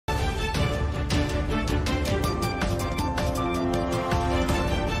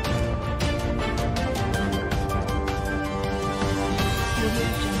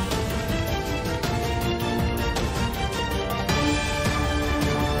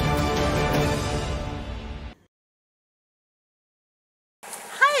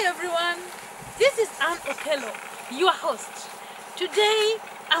everyone, this is Anne Okello, your host. Today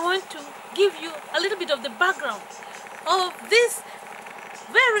I want to give you a little bit of the background of this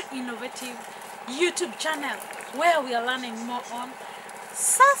very innovative YouTube channel where we are learning more on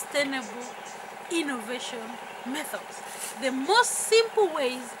sustainable innovation methods, the most simple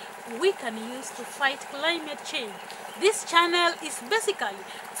ways we can use to fight climate change. This channel is basically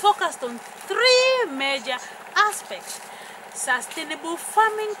focused on three major aspects: sustainable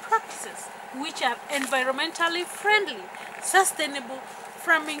farming practices, which are environmentally friendly, sustainable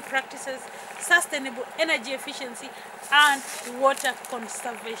farming practices, sustainable energy efficiency, and water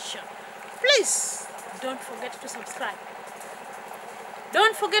conservation. Please don't forget to subscribe.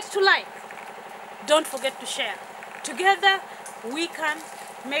 Don't forget to like. Don't forget to share. Together we can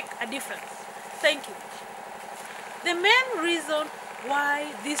make a difference. Thank you. The main reason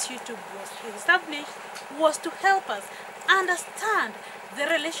why this YouTube was established was to help us understand the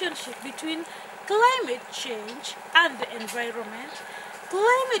relationship between climate change and the environment,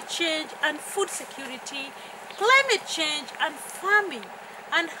 climate change and food security, climate change and farming,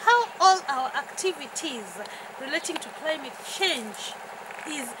 and how all our activities relating to climate change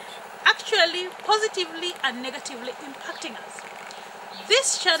is actually positively and negatively impacting us.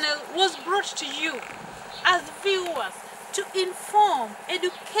 This channel was brought to you as viewers to inform,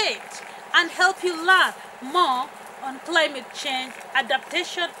 educate, and help you learn more on climate change,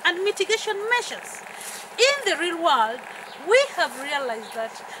 adaptation, and mitigation measures. In the real world, we have realized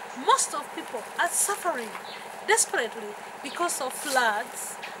that most of people are suffering desperately because of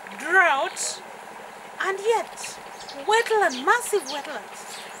floods, drought, and yet massive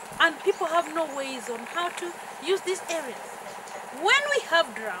wetlands, and people have no ways on how to use these areas. When we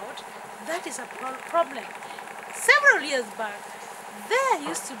have drought, that is a problem. Several years back, there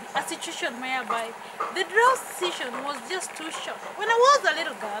used to be a situation whereby the drought season was just too short. When I was a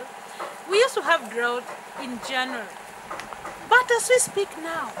little girl, we used to have drought in January. But as we speak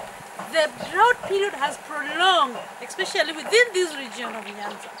now, the drought period has prolonged, especially within this region of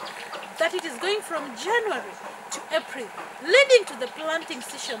Nyanza, that it is going from January to April, leading to the planting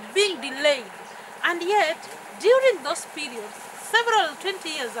season being delayed. And yet, during those periods, several 20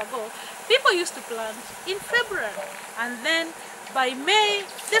 years ago, people used to plant in February, and then by May,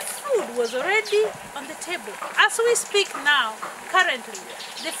 the food was already on the table. As we speak now, currently,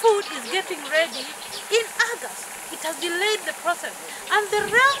 the food is getting ready in August. It has delayed the process, and the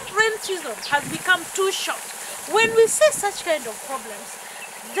rain season has become too short. When we see such kind of problems,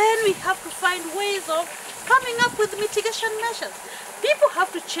 then we have to find ways of coming up with mitigation measures. People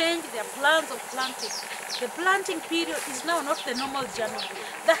have to change their plans of planting. The planting period is now not the normal January.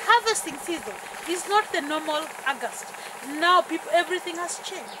 The harvesting season is not the normal August. Now everything has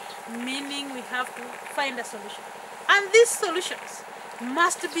changed, meaning we have to find a solution. And these solutions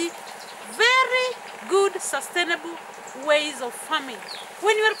must be very good, sustainable ways of farming.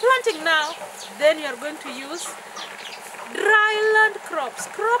 When you are planting now, then you are going to use dryland crops,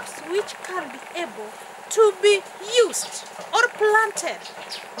 crops which can be able to be used or planted,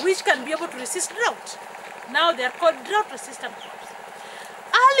 which can be able to resist drought. Now they are called drought-resistant crops.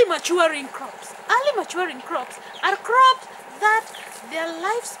 Early maturing crops. Early maturing crops are crops that their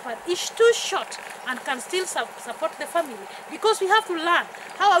lifespan is too short and can still support the family, because we have to learn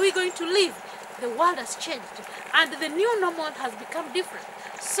how are we going to live. The world has changed and the new normal has become different.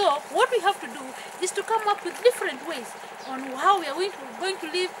 So what we have to do is to come up with different ways on how we are going to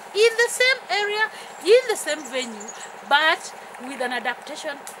live in the same area, in the same venue, but with an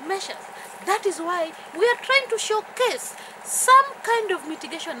adaptation measures. That is why we are trying to showcase some kind of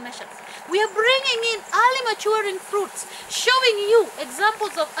mitigation measures. We are bringing in early maturing fruits, showing you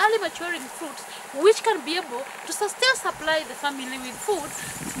examples of early maturing fruits which can be able to still supply the family with food.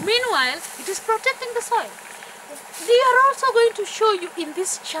 Meanwhile, it is protecting the soil. We are also going to show you in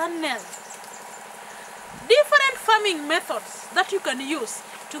this channel different farming methods that you can use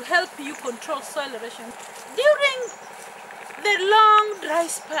to help you control soil erosion. During the long dry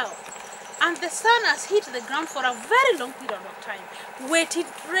spell, and the sun has hit the ground for a very long period of time, when it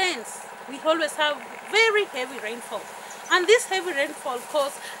rains, we always have very heavy rainfall. And this heavy rainfall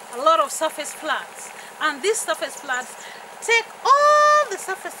causes a lot of surface floods. And these surface floods take all the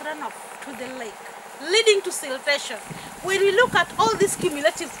surface runoff to the lake, leading to siltation. When we look at all these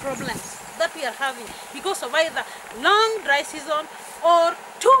cumulative problems that we are having because of either long dry season or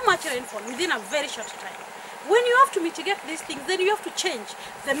too much rainfall within a very short time, when you have to mitigate these things, then you have to change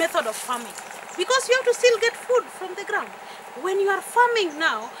the method of farming, because you have to still get food from the ground. when you are farming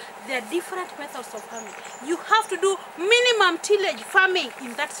now, there are different methods of farming. You have to do minimum tillage farming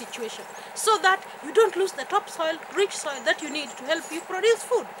in that situation so that you don't lose the topsoil, rich soil that you need to help you produce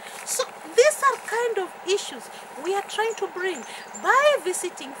food. So these are kind of issues we are trying to bring by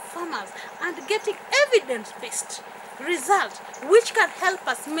visiting farmers and getting evidence-based results which can help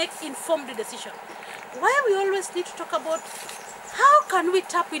us make informed decisions. Why we always need to talk about how can we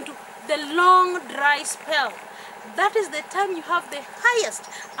tap into the long dry spell? That is the time you have the highest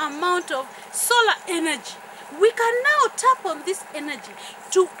amount of solar energy. We can now tap on this energy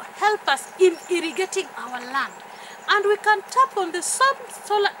to help us in irrigating our land. And we can tap on the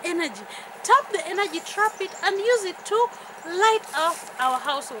solar energy, tap the energy, trap it, and use it to light up our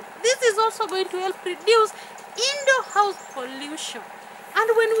household. This is also going to help reduce indoor house pollution. And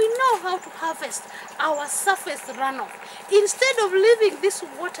when we know how to harvest our surface runoff, instead of leaving this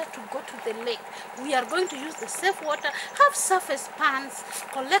water to go to the lake, we are going to use the safe water, have surface ponds,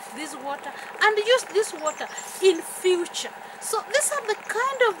 collect this water, and use this water in future. So these are the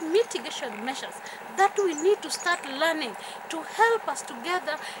kind of mitigation measures that we need to start learning to help us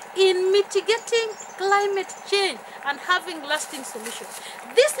together in mitigating climate change and having lasting solutions.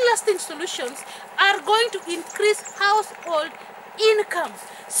 These lasting solutions are going to increase household income.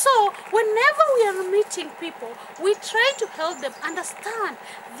 So whenever we are meeting people, we try to help them understand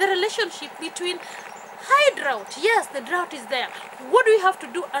the relationship between high drought. Yes, the drought is there. What do we have to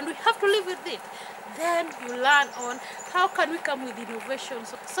do? And we have to live with it. Then you learn on how can we come with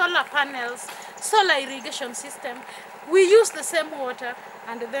innovations, solar panels, solar irrigation system. We use the same water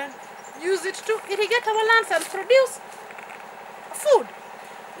and then use it to irrigate our lands and produce food.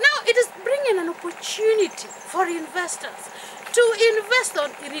 Now it is bringing an opportunity for investors to invest on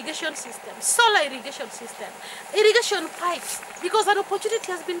irrigation system, solar irrigation system, irrigation pipes, because an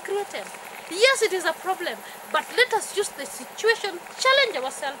opportunity has been created. Yes, it is a problem, but let us use the situation, challenge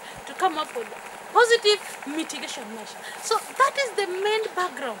ourselves to come up with positive mitigation measures. So that is the main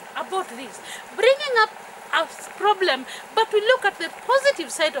background about this, bringing up a problem, but we look at the positive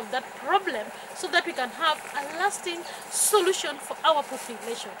side of that problem so that we can have a lasting solution for our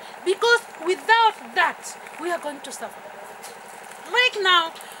population. Because without that, we are going to suffer. Right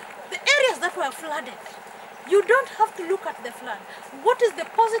now, the areas that were flooded, you don't have to look at the flood. What is the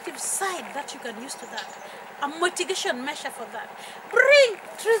positive side that you can use to that? A mitigation measure for that. Bring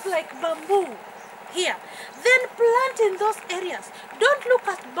trees like bamboo here. Then plant in those areas. Don't look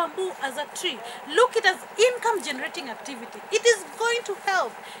at bamboo as a tree. Look at it as income generating activity. It is going to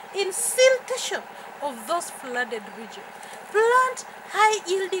help in siltation of those flooded regions. Plant high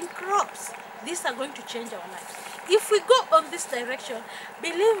yielding crops. These are going to change our lives. If we go on this direction,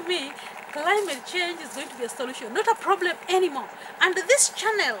 believe me, climate change is going to be a solution, not a problem anymore. And this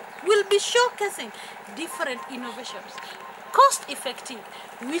channel will be showcasing different innovations, cost effective,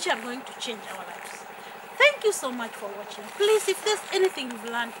 which are going to change our lives. Thank you so much for watching. Please, if there's anything you've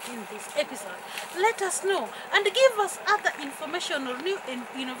learned in this episode, let us know and give us other information or new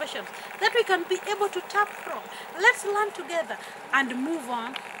innovations that we can be able to tap from. Let's learn together and move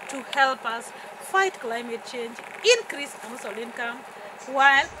on to help us fight climate change, increase household income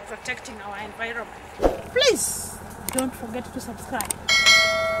while protecting our environment. Please don't forget to subscribe.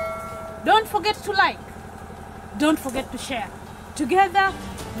 Don't forget to like. Don't forget to share. Together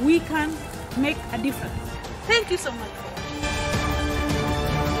we can make a difference. Thank you so much.